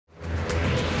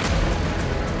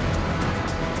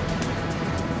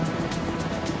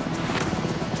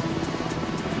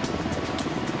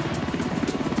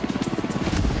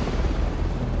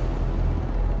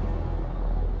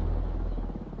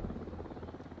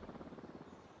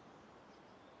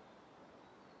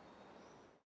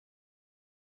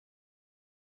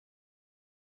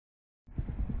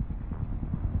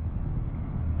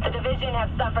The division have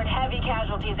suffered heavy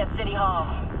casualties at City Hall.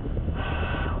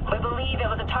 We believe it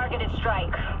was a targeted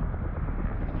strike.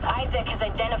 Isaac has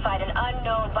identified an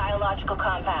unknown biological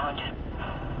compound.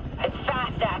 It's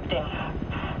fast-acting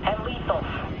and lethal.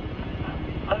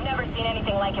 We've never seen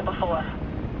anything like it before.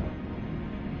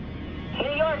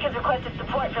 New York has requested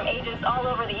support from agents all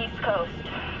over the East Coast.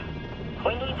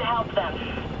 We need to help them.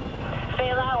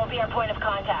 Faye Lau will be our point of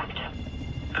contact.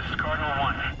 This is Cardinal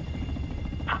 1.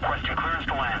 Requesting clearance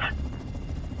to land.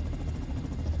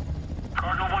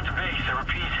 Cardinal 1 to base, I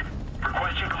repeat.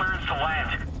 Requesting clearance to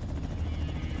land.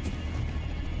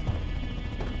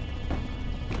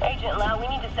 Agent Lau, we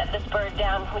need to set this bird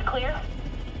down. We clear?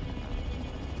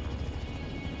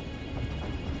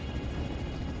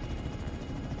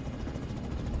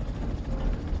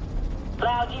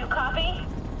 Lau, do you copy?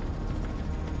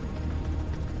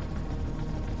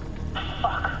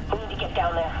 Fuck, we need to get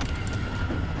down there.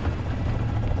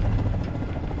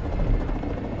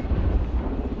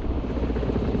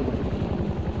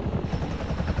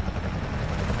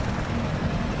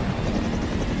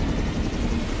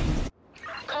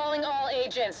 Calling all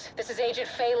agents. This is Agent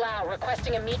Faye Lau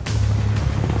requesting a meet.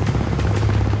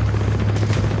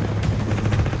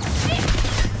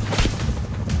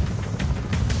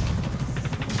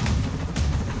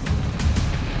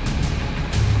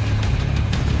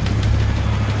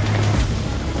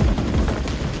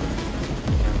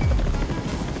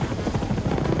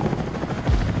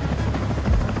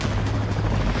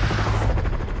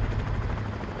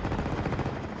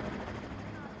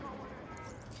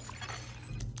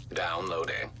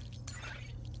 Downloading.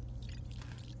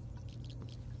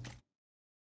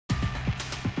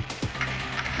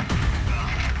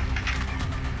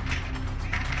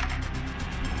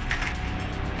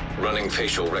 Running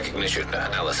facial recognition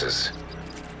analysis.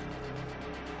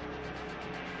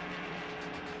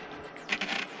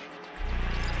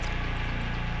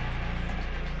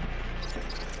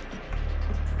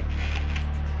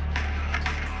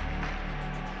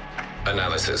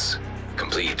 Analysis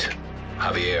complete.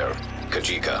 Javier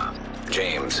Kajika,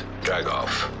 James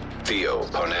Dragoff, Theo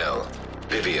Parnell,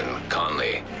 Vivian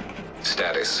Conley.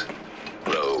 Status: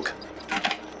 Rogue.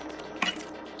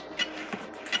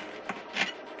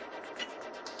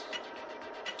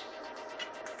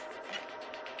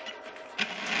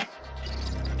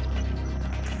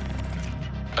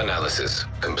 Analysis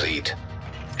complete.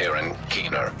 Aaron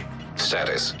Keener.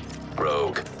 Status: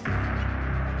 Rogue.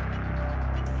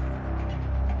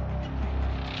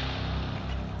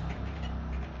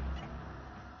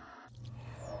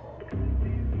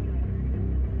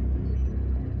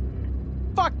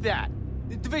 Fuck that!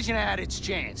 The division had its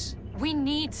chance. We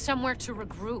need somewhere to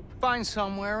regroup. Find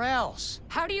somewhere else.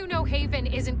 How do you know Haven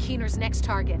isn't Keener's next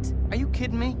target? Are you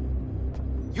kidding me?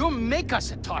 You'll make us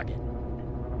a target.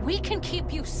 We can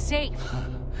keep you safe.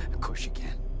 Of course you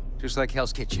can. Just like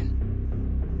Hell's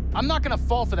Kitchen. I'm not gonna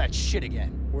fall for that shit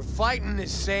again. We're fighting the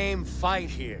same fight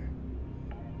here.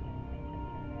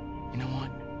 You know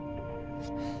what?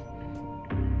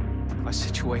 Our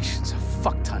situation's a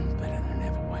fuck ton better than it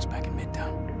ever was back in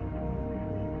Midtown.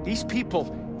 These people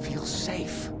feel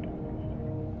safe.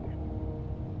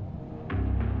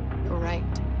 You're right.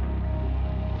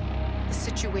 The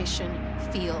situation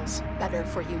feels better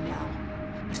for you now.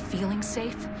 But feeling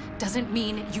safe doesn't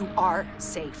mean you are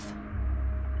safe.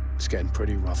 It's getting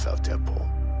pretty rough out there, Paul.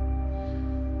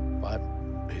 But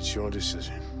it's your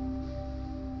decision.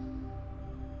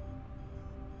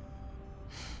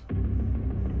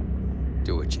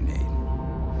 Do what you need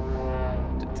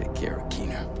to take care of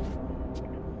Keener.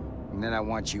 And then I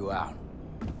want you out.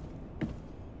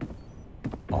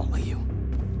 All of you.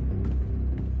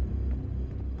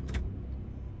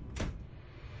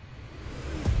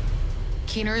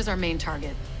 Keener is our main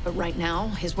target, but right now,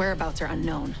 his whereabouts are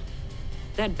unknown.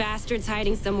 That bastard's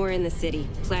hiding somewhere in the city,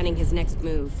 planning his next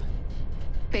move.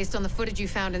 Based on the footage you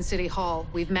found in City Hall,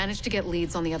 we've managed to get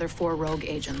leads on the other 4 rogue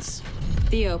agents.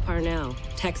 Theo Parnell,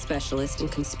 tech specialist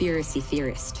and conspiracy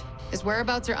theorist. His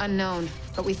whereabouts are unknown,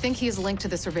 but we think he is linked to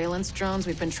the surveillance drones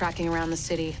we've been tracking around the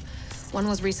city. One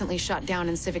was recently shot down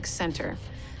in Civic Center.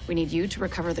 We need you to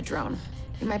recover the drone.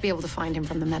 You might be able to find him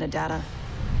from the metadata.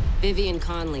 Vivian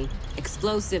Conley,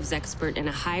 explosives expert and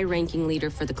a high-ranking leader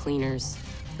for the Cleaners.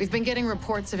 We've been getting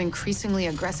reports of increasingly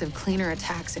aggressive cleaner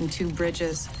attacks in 2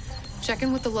 bridges. Check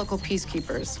in with the local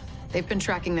peacekeepers. They've been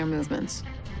tracking their movements.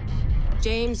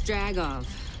 James Dragov,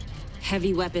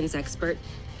 heavy weapons expert,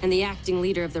 and the acting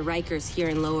leader of the Rikers here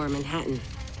in Lower Manhattan.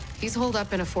 He's holed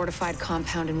up in a fortified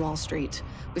compound in Wall Street.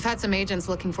 We've had some agents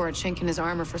looking for a chink in his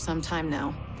armor for some time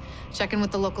now. Check in with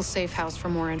the local safe house for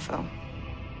more info.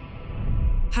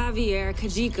 Javier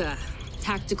Kajika,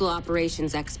 Tactical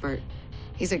operations expert.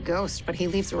 He's a ghost, but he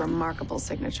leaves a remarkable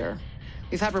signature.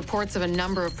 We've had reports of a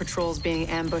number of patrols being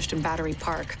ambushed in Battery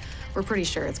Park. We're pretty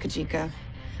sure it's Kajika.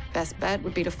 Best bet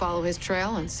would be to follow his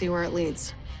trail and see where it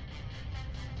leads.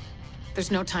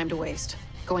 There's no time to waste.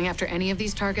 Going after any of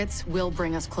these targets will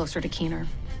bring us closer to Keener.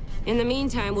 In the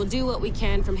meantime, we'll do what we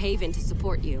can from Haven to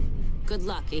support you. Good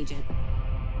luck, Agent.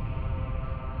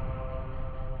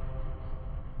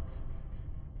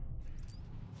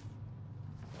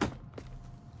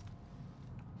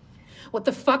 What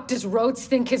the fuck does Rhodes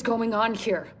think is going on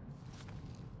here?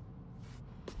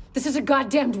 This is a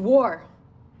goddamned war.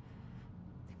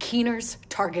 Keener's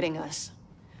targeting us.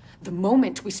 The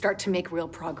moment we start to make real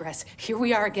progress, here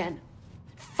we are again,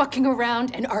 fucking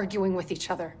around and arguing with each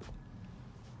other.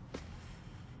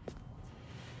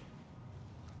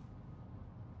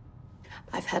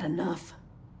 I've had enough.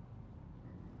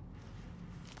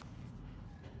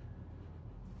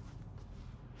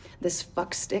 This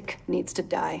fuckstick needs to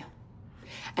die.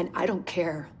 And I don't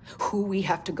care who we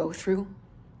have to go through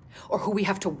or who we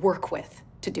have to work with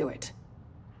to do it.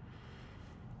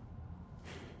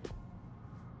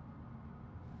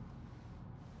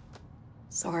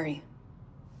 Sorry.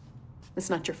 It's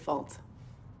not your fault.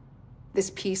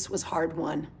 This peace was hard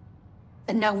won,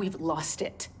 and now we've lost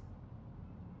it.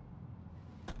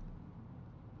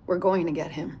 We're going to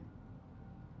get him.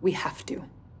 We have to.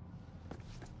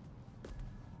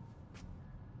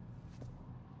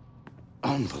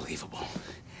 Unbelievable.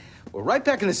 We're right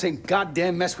back in the same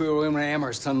goddamn mess we were in when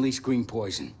Amherst unleashed green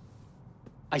poison.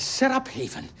 I set up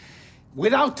Haven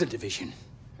without the division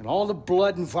and all the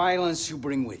blood and violence you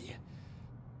bring with you.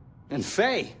 And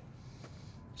Faye,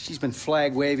 she's been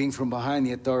flag waving from behind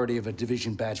the authority of a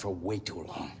division badge for way too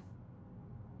long.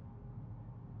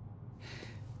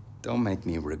 Don't make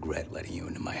me regret letting you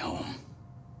into my home.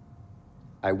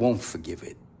 I won't forgive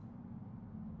it.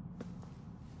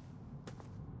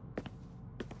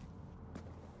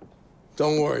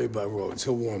 Don't worry about Rhodes.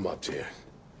 He'll warm up to you.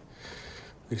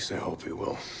 At least I hope he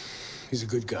will. He's a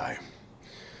good guy.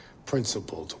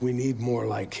 Principled. We need more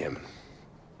like him.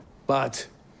 But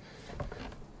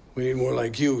we need more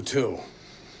like you, too.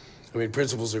 I mean,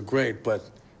 principles are great, but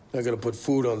not gonna put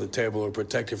food on the table or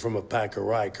protect you from a pack of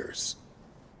Rikers.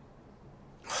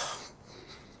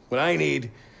 What I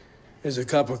need is a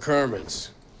cup of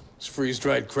Kerman's. This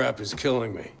freeze-dried crap is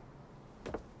killing me.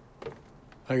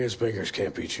 I guess beggars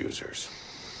can't be choosers.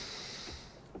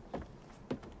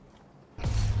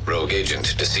 Rogue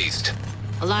agent deceased.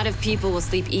 A lot of people will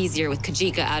sleep easier with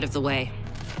Kajika out of the way.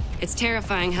 It's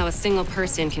terrifying how a single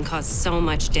person can cause so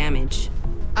much damage.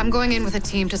 I'm going in with a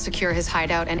team to secure his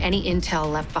hideout and any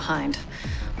intel left behind.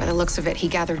 By the looks of it, he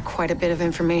gathered quite a bit of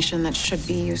information that should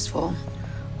be useful.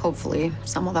 Hopefully,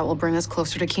 some of that will bring us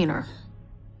closer to Keener.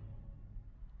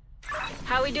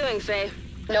 How we doing, Faye?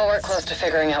 Nowhere close to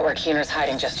figuring out where Keener's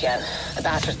hiding just yet. The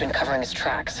bastard's been covering his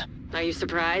tracks. Are you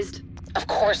surprised? Of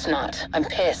course not. I'm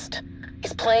pissed.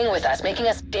 He's playing with us, making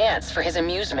us dance for his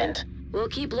amusement. We'll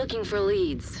keep looking for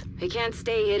leads. He can't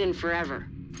stay hidden forever.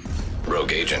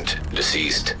 Rogue agent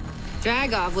deceased.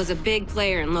 Dragov was a big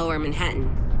player in Lower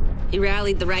Manhattan. He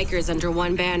rallied the Rikers under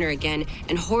one banner again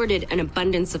and hoarded an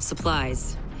abundance of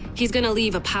supplies. He's gonna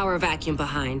leave a power vacuum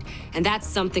behind, and that's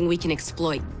something we can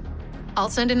exploit. I'll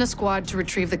send in a squad to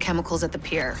retrieve the chemicals at the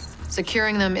pier.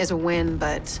 Securing them is a win,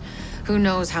 but who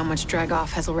knows how much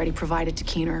Dragov has already provided to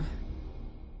Keener.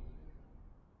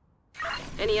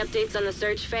 Any updates on the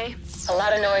search, Faye? A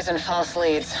lot of noise and false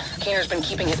leads. Keener's been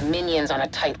keeping his minions on a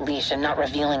tight leash and not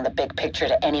revealing the big picture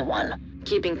to anyone.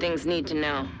 Keeping things need to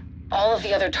know. All of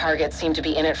the other targets seem to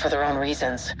be in it for their own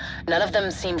reasons. None of them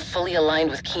seem fully aligned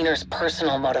with Keener's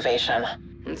personal motivation.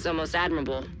 It's almost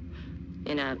admirable.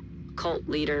 In a cult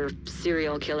leader,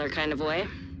 serial killer kind of way.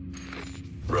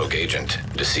 Rogue agent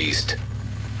deceased.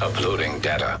 Uploading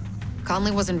data.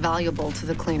 Conley was invaluable to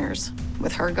the cleaners.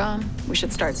 With her gone, we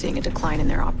should start seeing a decline in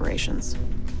their operations.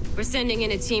 We're sending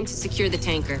in a team to secure the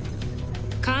tanker.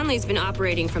 Conley's been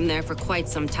operating from there for quite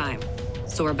some time,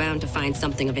 so we're bound to find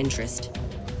something of interest.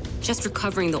 Just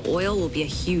recovering the oil will be a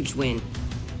huge win.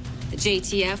 The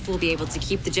JTF will be able to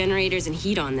keep the generators and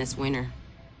heat on this winter.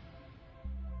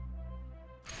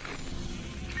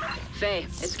 Faye,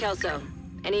 it's Kelso.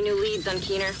 Any new leads on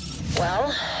Keener?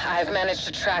 Well, I've managed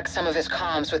to track some of his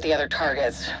comms with the other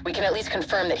targets. We can at least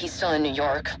confirm that he's still in New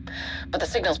York. But the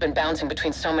signal's been bouncing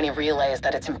between so many relays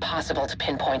that it's impossible to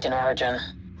pinpoint an origin.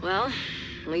 Well,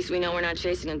 at least we know we're not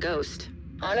chasing a ghost.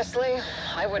 Honestly,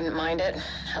 I wouldn't mind it.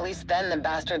 At least then the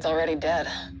bastard's already dead.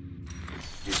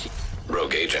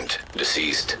 Rogue agent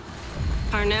deceased.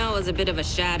 Parnell was a bit of a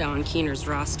shadow on Keener's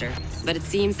roster, but it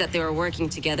seems that they were working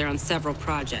together on several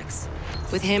projects.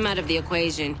 With him out of the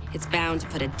equation, it's bound to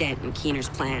put a dent in Keener's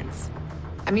plans.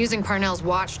 I'm using Parnell's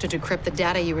watch to decrypt the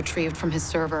data you retrieved from his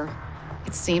server.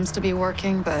 It seems to be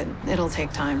working, but it'll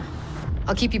take time.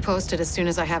 I'll keep you posted as soon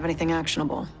as I have anything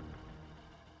actionable.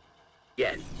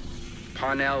 Yet,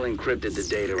 Parnell encrypted the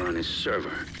data on his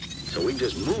server, so we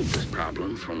just moved this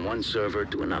problem from one server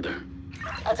to another.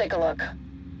 I'll take a look.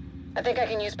 I think I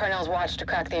can use Parnell's watch to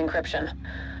crack the encryption.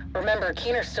 Remember,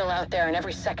 Keener's still out there and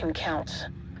every second counts.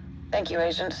 Thank you,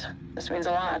 Agent. This means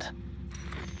a lot.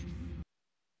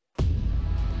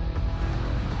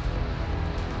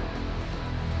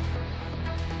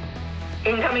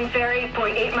 Incoming ferry,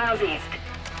 0.8 miles east.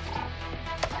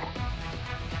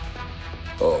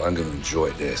 Oh, I'm gonna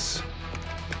enjoy this.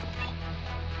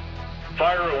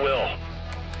 Fire at will.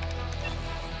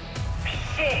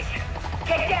 Shit!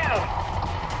 Get down!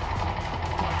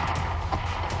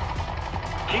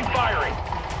 Keep firing.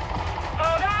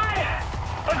 Oh God!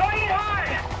 We're going in hard!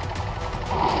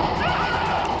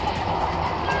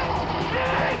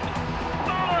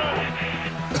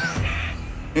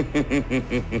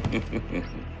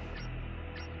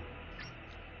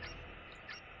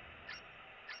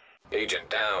 Agent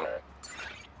down.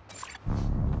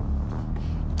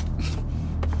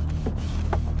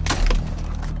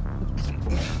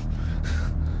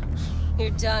 You're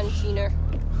done, Keener.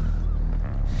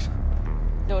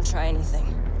 Don't try anything.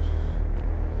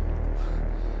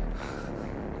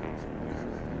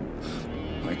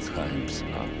 My time's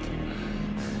up.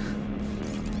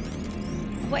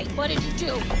 Wait, what did you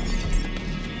do?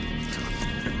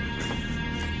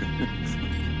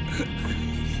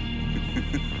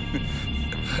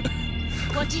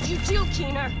 What did you do,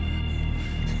 Keener?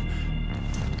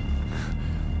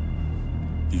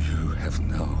 You have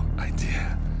no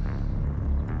idea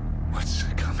what's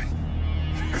coming.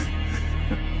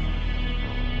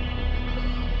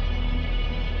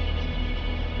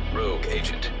 Rogue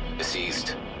agent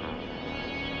deceased.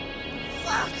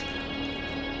 Fuck!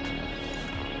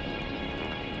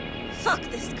 Fuck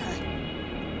this guy.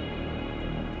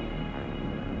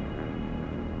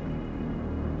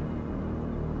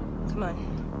 Come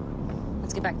on.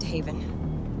 Let's get back to Haven.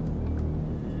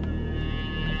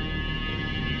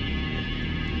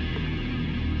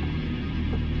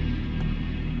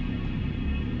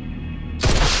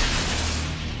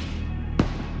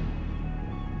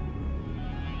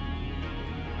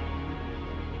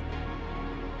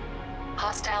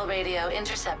 Hostile radio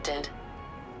intercepted.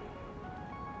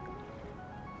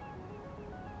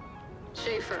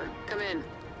 Schaefer, come in.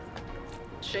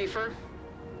 Schaefer?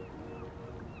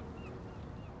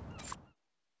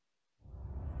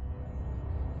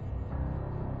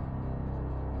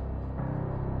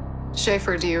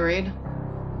 Schaefer, do you read?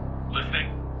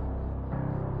 Listening.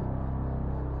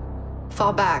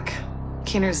 Fall back.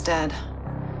 Keener's dead.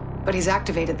 But he's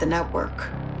activated the network.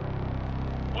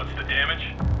 What's the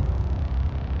damage?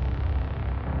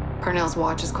 Parnell's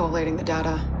watch is collating the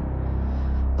data.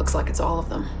 Looks like it's all of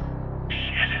them.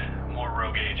 Shit. More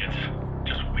rogue agents.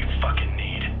 Just what we fucking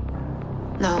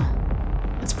need. No.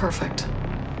 It's perfect.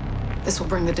 This will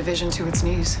bring the division to its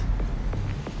knees.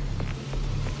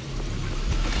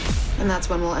 And that's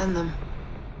when we'll end them.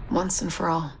 Once and for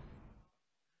all.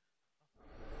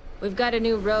 We've got a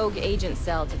new rogue agent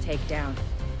cell to take down.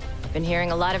 Been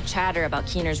hearing a lot of chatter about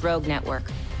Keener's rogue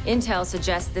network. Intel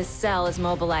suggests this cell is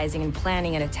mobilizing and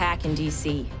planning an attack in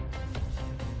DC.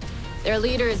 Their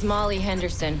leader is Molly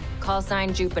Henderson, call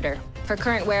sign Jupiter. Her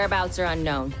current whereabouts are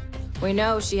unknown. We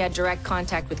know she had direct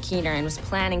contact with Keener and was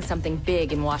planning something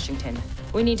big in Washington.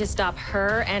 We need to stop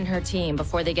her and her team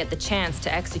before they get the chance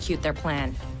to execute their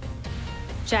plan.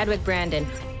 Chadwick Brandon,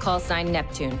 call sign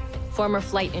Neptune, former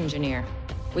flight engineer.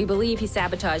 We believe he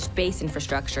sabotaged base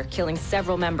infrastructure, killing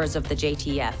several members of the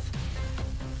JTF.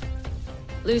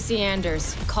 Lucy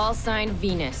Anders, call sign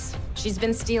Venus. She's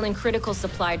been stealing critical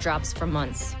supply drops for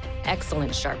months.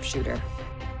 Excellent sharpshooter.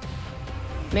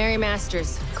 Mary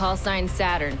Masters, call sign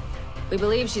Saturn. We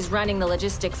believe she's running the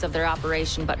logistics of their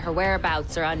operation, but her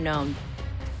whereabouts are unknown.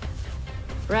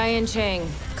 Ryan Chang,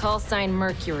 call sign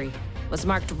Mercury, was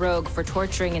marked rogue for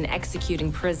torturing and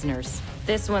executing prisoners.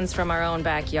 This one's from our own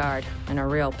backyard, and a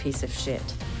real piece of shit.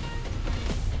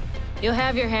 You'll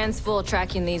have your hands full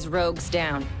tracking these rogues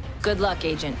down. Good luck,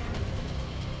 Agent.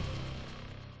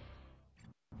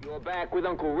 You're back with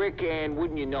Uncle Rick, and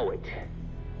wouldn't you know it?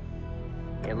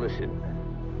 And listen,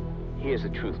 here's the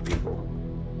truth, people.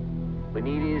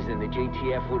 Benitez and the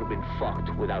JTF would have been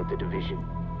fucked without the division.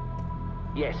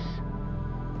 Yes,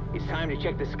 it's time to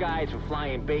check the skies for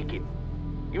flying bacon.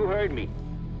 You heard me.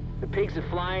 The pigs are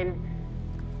flying,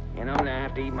 And I'm gonna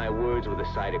have to eat my words with a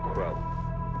side of crow.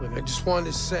 Look, I just wanted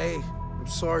to say I'm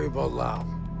sorry about Lau.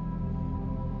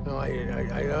 No,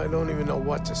 I don't even know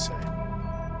what to say.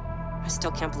 I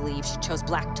still can't believe she chose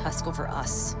Black Tusk over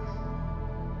us.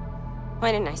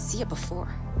 Why didn't I see it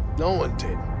before? No one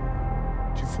did.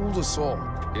 She fooled us all.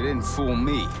 You didn't fool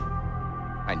me.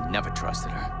 I never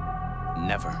trusted her.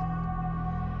 Never.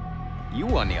 You,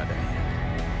 on the other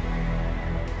hand,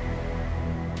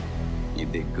 you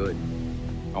did good.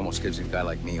 Almost gives a guy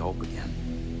like me hope again.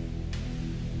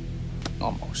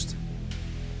 Almost.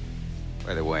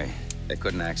 By the way, they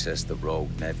couldn't access the Rogue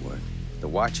network. The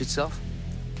watch itself?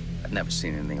 I've never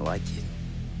seen anything like it.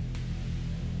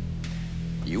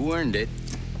 You earned it.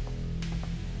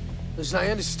 Listen, I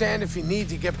understand if you need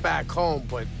to get back home,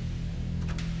 but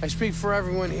I speak for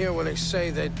everyone here when I say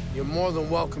that you're more than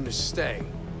welcome to stay.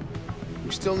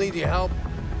 We still need your help,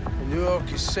 and New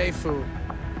York is safer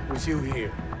with you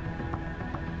here.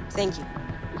 Thank you.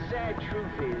 The sad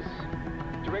truth is,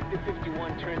 Directive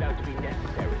 51 turned out to be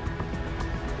necessary.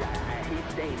 I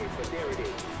hate saying it, but there it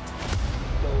is.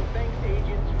 So thanks,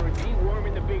 agents, for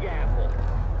deworming the Big Apple.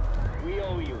 We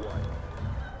owe you one.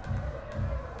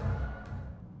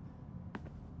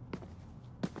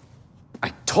 I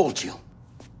told you.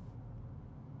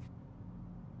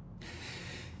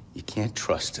 You can't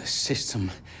trust a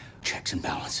system, checks and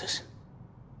balances.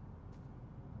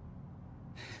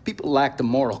 People lack the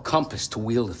moral compass to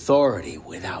wield authority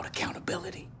without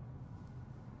accountability.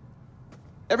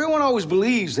 Everyone always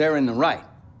believes they're in the right,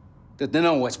 that they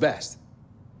know what's best.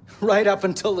 Right up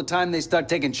until the time they start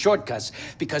taking shortcuts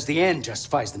because the end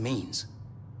justifies the means.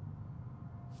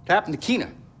 It happened to Keener.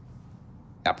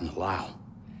 It happened to Lau.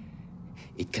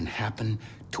 It can happen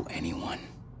to anyone.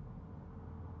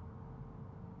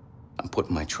 I'm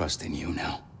putting my trust in you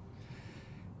now.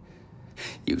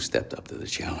 You stepped up to the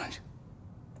challenge.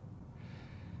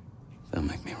 They'll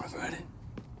make me regret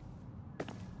it.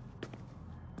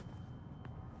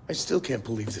 I still can't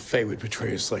believe that Faye would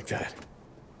betray us like that.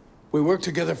 We worked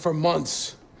together for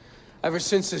months, ever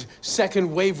since the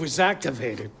second wave was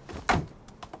activated.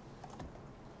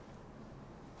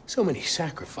 So many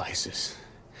sacrifices,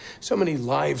 so many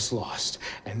lives lost,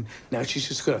 and now she's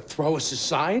just gonna throw us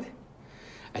aside?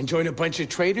 And join a bunch of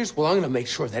traitors? Well, I'm gonna make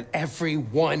sure that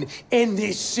everyone in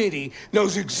this city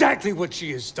knows exactly what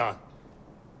she has done.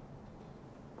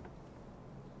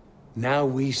 Now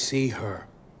we see her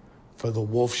for the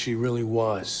wolf she really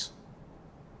was.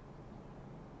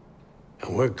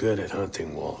 And we're good at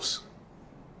hunting wolves.